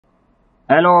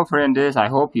Hello friends, I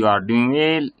hope you are doing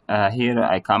well. Here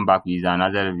I come back with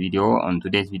another video. On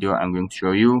today's video, I'm going to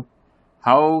show you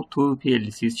how two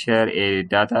PLCs share a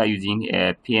data using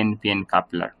a PN-PN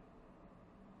coupler.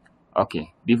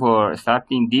 Okay, before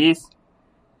starting this,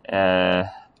 uh,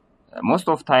 most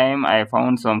of time I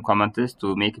found some comments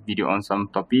to make a video on some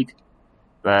topic,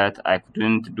 but I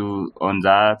couldn't do on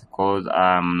that because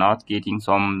I'm not getting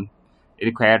some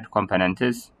required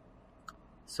components.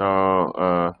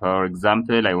 So for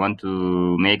example, I want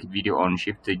to make video on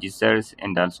shift registers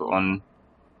and also on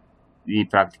the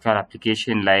practical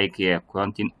application like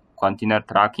container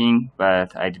tracking,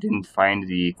 but I didn't find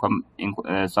the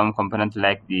some component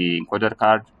like the encoder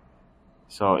card.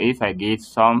 So if I get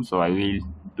some, so I will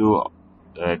do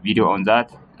a video on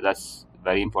that. That's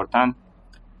very important.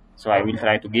 So I will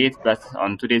try to get, but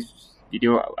on today's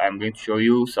video I'm going to show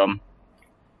you some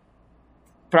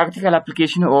practical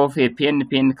application of a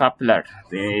PN-PN coupler,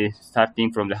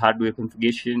 starting from the hardware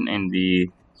configuration and the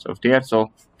software.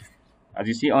 So as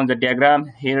you see on the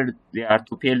diagram here, there are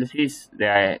two PLCs. They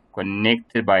are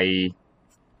connected by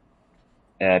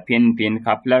PN-PN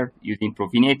coupler using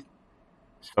Profinet.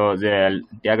 So the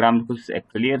diagram looks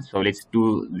clear. So let's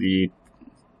do the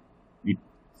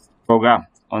program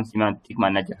on Semantic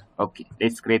Manager. Okay,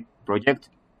 let's create project.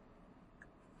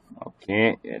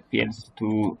 Okay,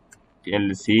 PLC2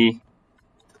 PLC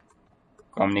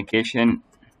communication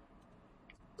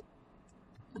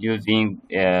using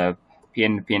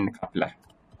PN-PN coupler.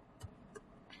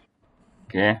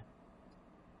 Okay,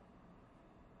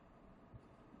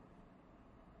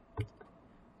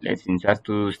 let's insert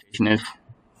two stations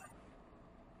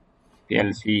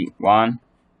PLC 1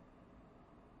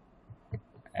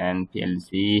 and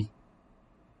PLC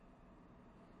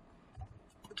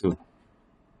 2.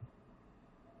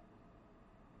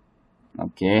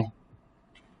 Okay,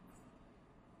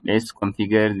 let's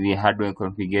configure the hardware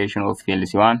configuration of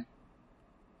PLC 1.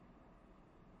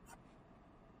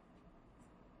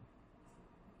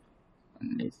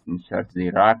 Let's insert the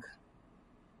rack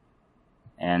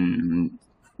and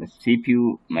the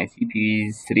CPU. My CPU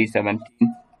is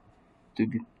 317 to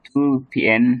 2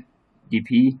 PN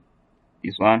DP.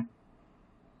 This one.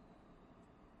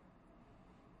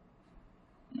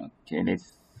 Okay,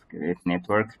 let's create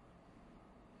network.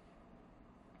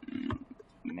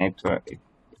 Network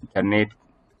Internet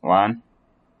 1.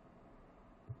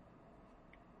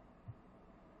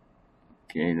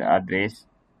 Okay, the address.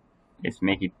 Let's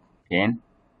make it 10.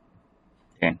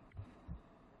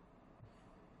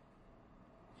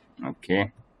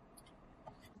 Okay,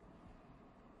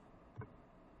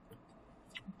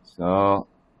 so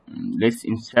let's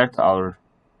insert our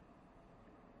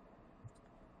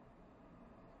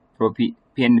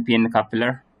PN-PN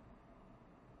coupler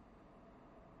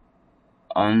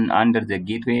on under the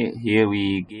gateway. Here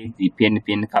we get the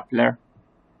PN-PN coupler.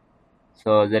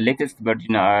 So the latest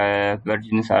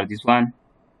versions are this one,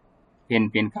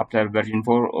 PN-PN coupler version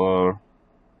 4, or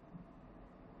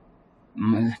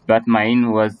but my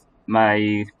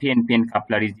PN-PN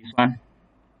coupler is this one.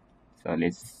 So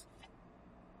let's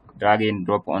drag and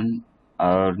drop on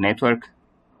our network.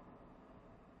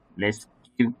 Let's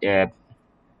give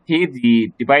here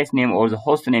the device name or the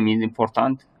host name is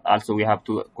important. Also, we have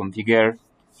to configure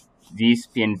this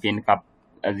PN-PN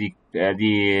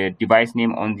the device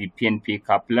name on the PNP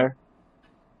coupler.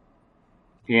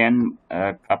 PN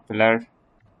coupler.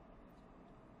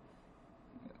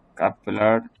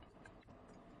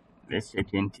 Let's say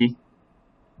 20.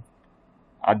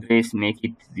 Address, make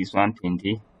it this one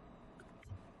 20.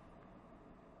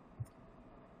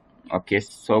 Okay,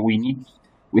 so we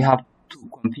have to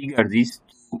configure these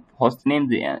two host name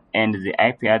and the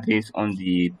IP address on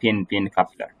the PN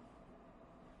coupler.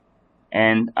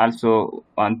 And also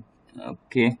on,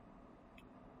 okay,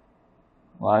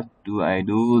 what do I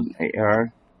do?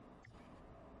 Error.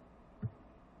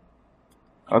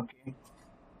 Okay,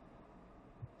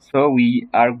 so we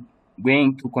are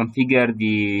going to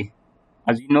configure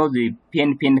as you know, the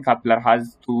PN coupler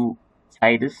has two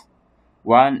sides.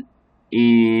 One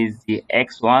is the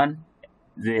X1,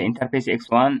 the interface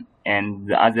X1, and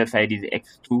the other side is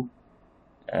X2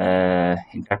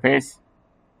 interface.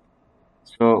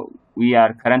 So we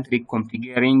are currently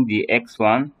configuring the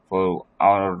X1 for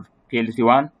our PLC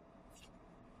 1.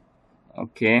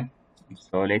 Okay,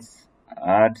 so let's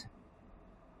add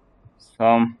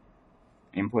some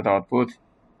input output.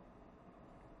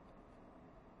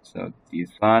 So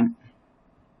this one,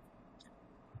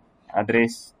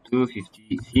 address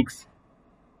 256.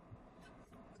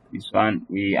 This one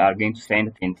we are going to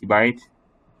send 20 bytes.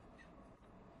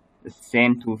 The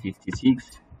same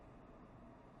 256.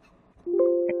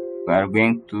 We are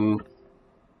going to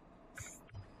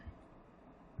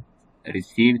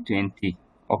receive 20.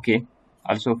 Okay,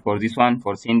 also for this one,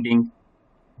 for sending,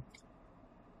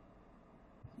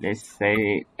 let's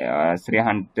say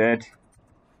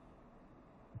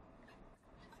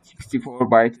 364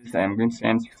 bytes. I'm going to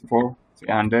send 64,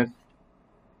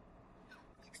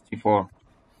 364.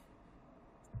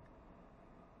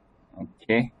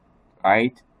 Okay,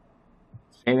 right,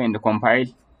 save and compile.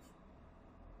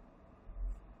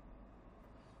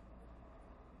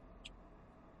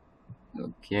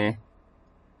 Okay,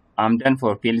 I'm done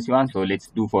for PLC 1, so let's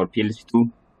do for PLC 2.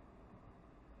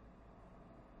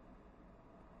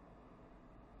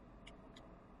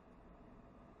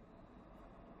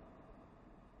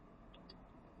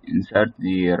 Insert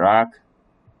the rack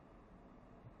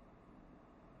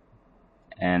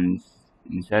and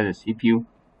insert the CPU.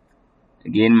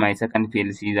 Again, my second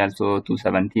PLC is also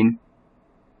 217,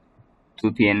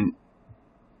 2pn.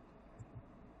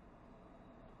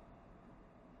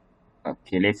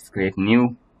 Okay, let's create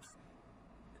new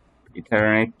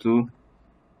Ethernet 2.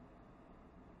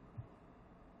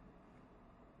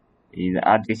 The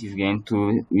address is going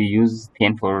to, we use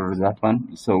 10 for that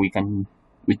one, so we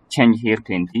change here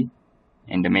 20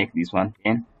 and make this one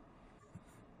 10.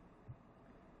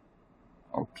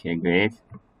 Okay, great.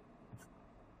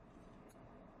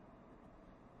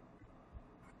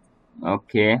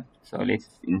 Okay, so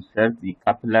let's insert the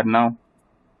coupler now.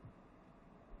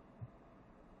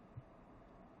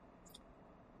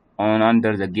 On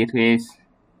under the gateways,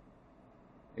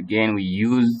 again we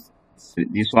use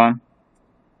this one,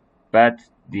 but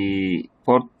the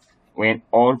port when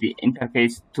or the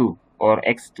interface 2 or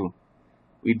X2,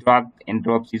 we drag and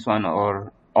drop this one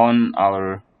or on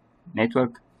our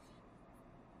network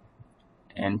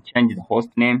and change the host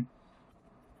name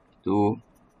to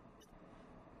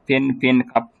pin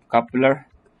coupler,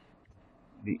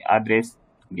 the address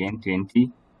again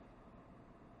 20,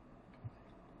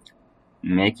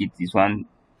 make it this one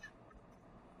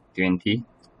 20.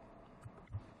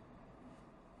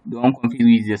 Don't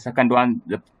confuse with the second one.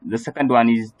 The second one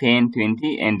is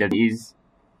 1020 and that is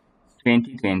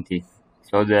 2020,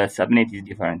 so the subnet is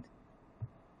different.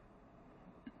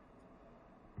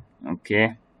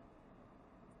 Okay,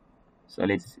 so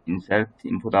let's insert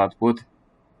input output.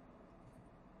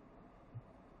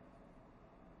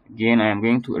 Again, I am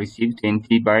going to receive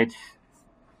 20 bytes.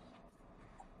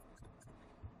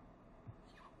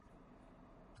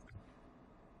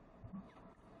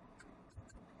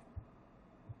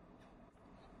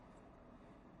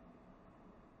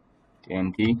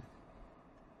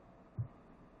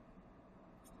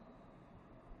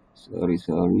 Sorry.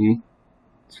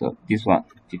 So this one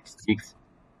 56.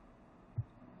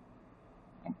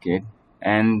 Okay,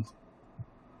 and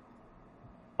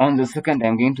on the second,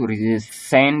 I'm going to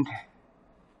send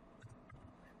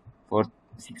for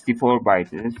 64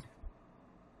 bytes.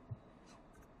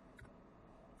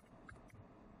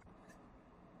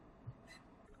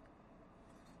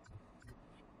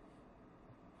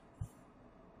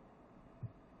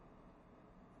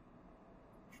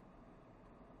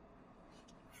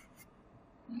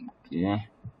 Okay,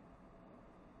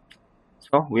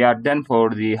 so we are done for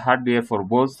the hardware for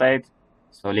both sides.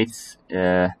 So let's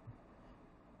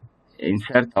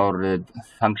insert our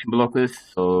function blocks.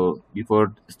 So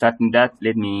before starting that,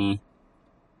 let me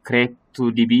create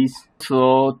 2 DBs.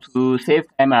 So to save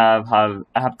time, I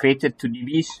have created 2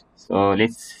 DBs. So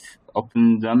let's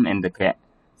open them and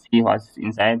see what's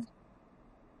inside.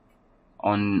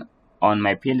 On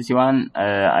my PLC 1,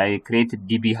 I created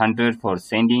DB100 for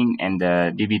sending and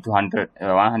DB200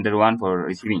 101 for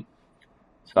receiving.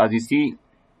 So as you see,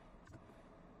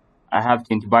 I have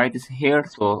 20 bytes here,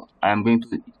 so I'm going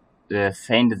to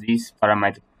send this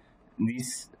parameter,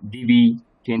 this DB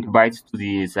 20 bytes to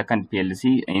the second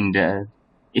PLC, and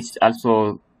it's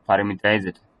also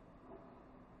parameterized.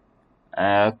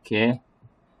 Okay,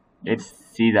 let's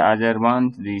see the other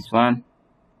one, this one.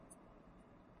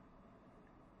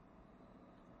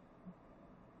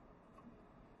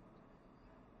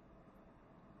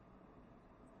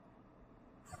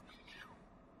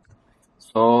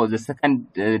 So the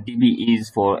second DB is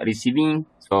for receiving,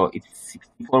 so it's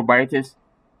 64 bytes.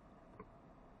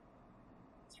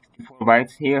 64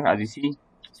 bytes here, as you see.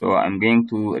 So I'm going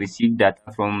to receive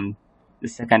data from the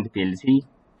second PLC,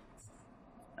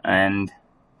 and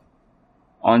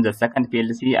on the second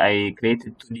PLC, I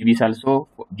created 2 DBs also,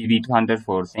 DB200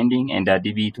 for sending and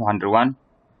DB201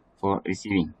 for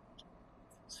receiving.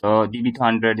 So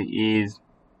DB200 is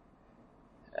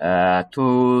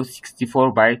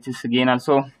 264 bytes again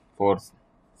also for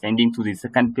sending to the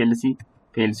second PLC,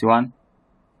 PLC1,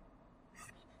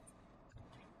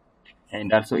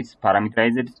 and also it's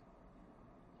parameterized.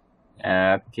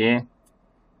 Okay,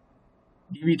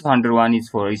 DB201 is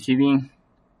for receiving,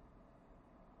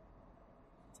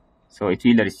 so it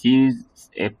will receive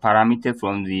a parameter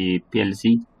from the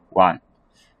PLC 1.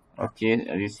 Okay,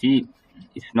 as you see,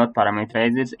 it's not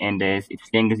parameterized, and its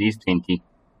length is 20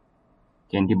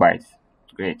 bytes.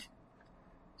 Great.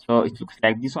 So it looks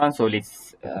like this one. So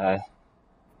let's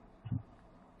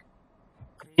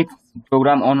create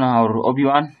program on our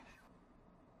OB1.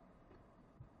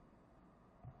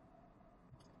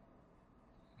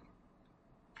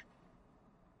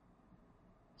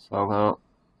 So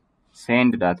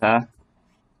send data.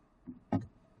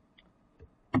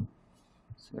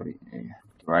 Sorry,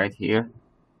 right here.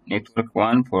 Network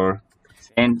 1 for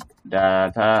send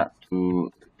data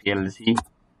to PLC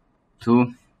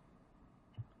 2,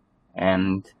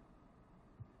 and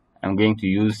I'm going to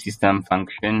use system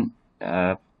function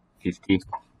 50,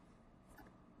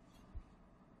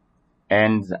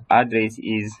 and the address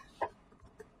is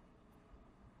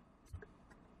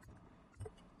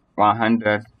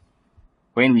 100.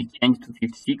 When we change to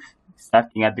 56,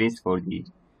 starting address for the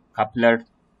coupler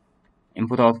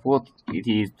input output, it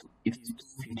is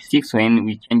 256. When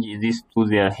we change this to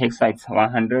the hexa, it's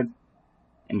 100,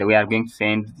 and we are going to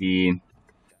send the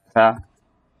data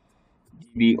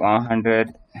db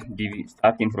 100 db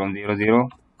starting from 00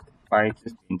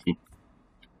 bytes 20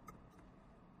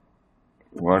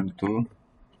 word 2.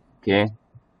 Okay,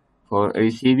 for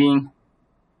receive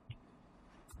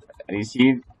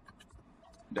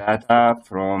data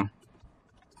from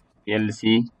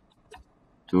PLC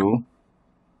 2,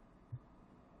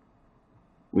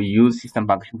 we use system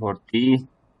function 40.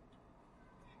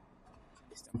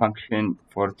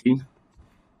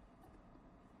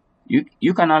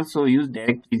 You can also use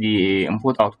directly the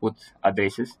input output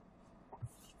addresses,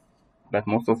 but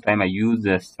most of the time I use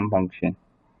the system function.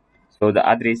 So the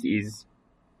address is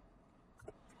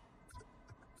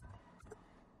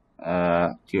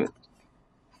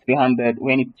 300.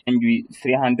 When it changes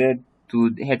 300 to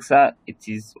the hexa, it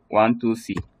is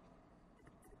 12C.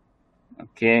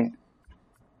 Okay,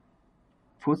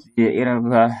 put the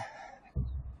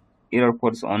error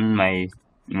codes on my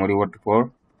memory word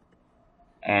 4,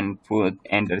 and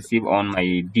receive on my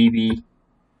db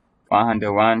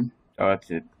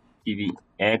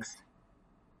 101.dbx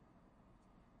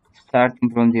starting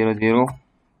from 00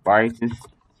 bytes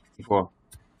 64.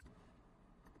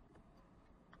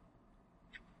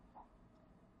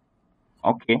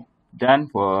 Okay, done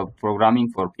for programming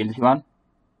for PLC 1.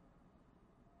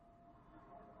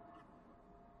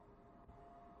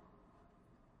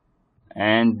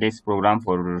 And this program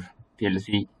for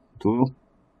PLC 2.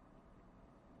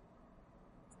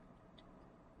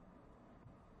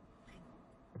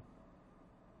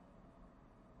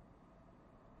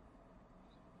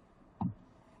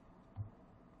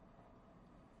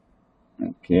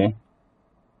 Okay.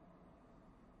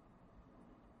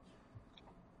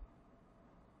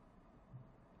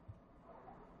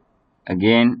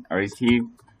 Again, I receive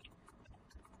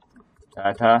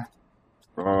data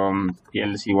from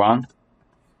PLC 1.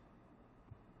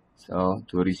 So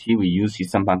to receive, we use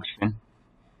system function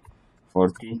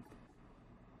 40,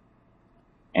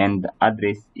 and the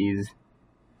address is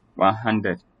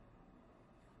 100.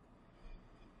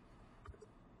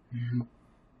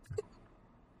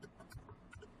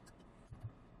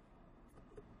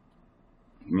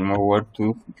 Memory word 2,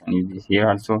 you can use this here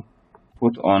also.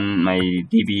 Put on my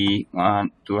db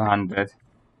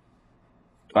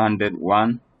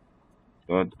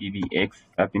 201.dbx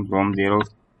starting from 0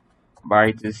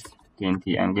 bytes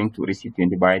 20. I'm going to receive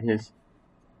 20 bytes.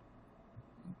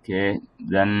 Okay,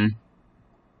 then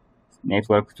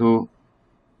network 2,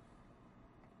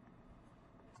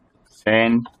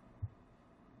 send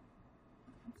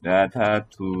data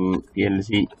to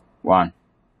PLC 1.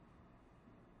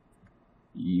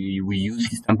 We use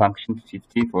system function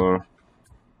 50 for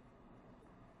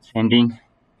sending.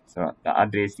 So the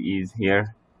address is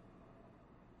here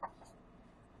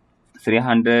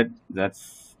 300.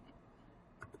 That's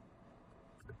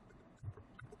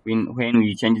when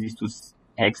we change this to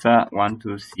hexa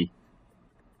 12C,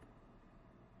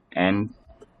 and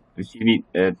receive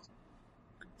it.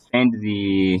 Send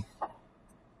the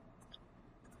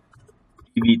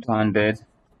db200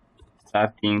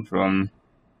 starting from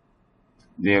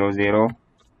 00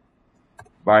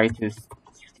 bytes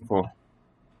 64.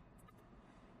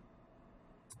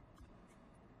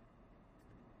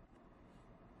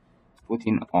 Put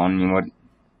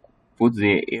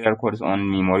the error codes on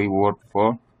memory word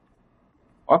 4.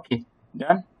 Okay,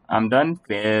 done. I'm done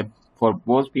for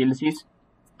both PLCs.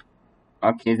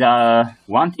 Okay, the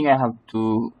one thing I have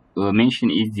to mention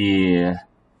is the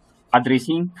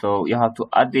addressing. So you have to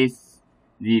address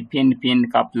the pin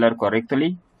coupler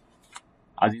correctly.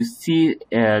 As you see,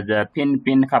 the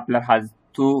pin coupler has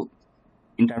two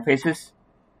interfaces,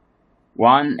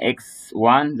 one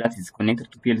X1 that is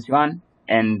connected to PLC1,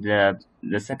 and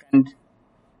the second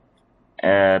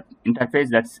interface,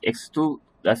 that's X2,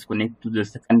 that's connected to the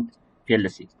second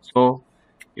PLC. So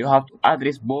you have to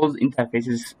address both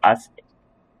interfaces as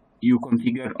you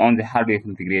configure on the hardware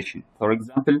configuration. For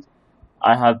example,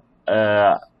 I have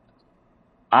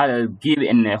I'll give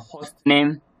in a host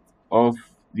name of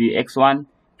the X1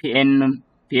 pn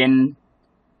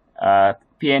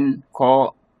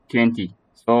core 20.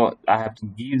 So I have to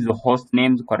give the host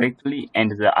names correctly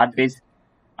and the address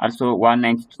also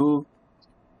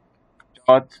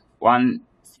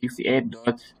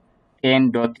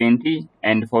 192.168.10.20.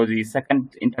 And for the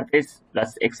second interface,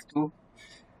 that's X2,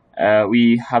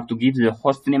 we have to give the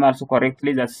host name also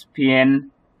correctly, that's pn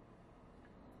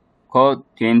core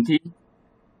 20.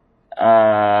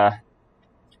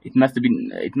 It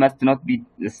must not be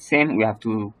the same. We have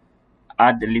to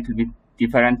add a little bit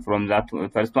different from that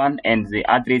first one, and the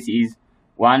address is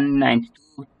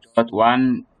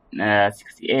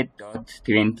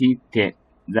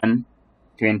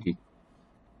 192.168.20.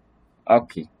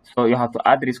 Okay, so you have to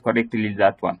address correctly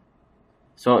that one.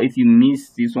 So if you miss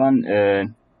this one,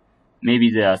 maybe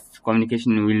the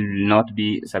communication will not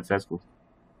be successful.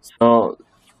 So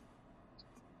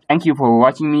thank you for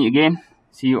watching me again.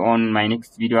 See you on my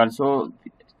next video also.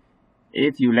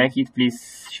 If you like it,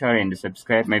 please share and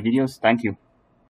subscribe my videos. Thank you.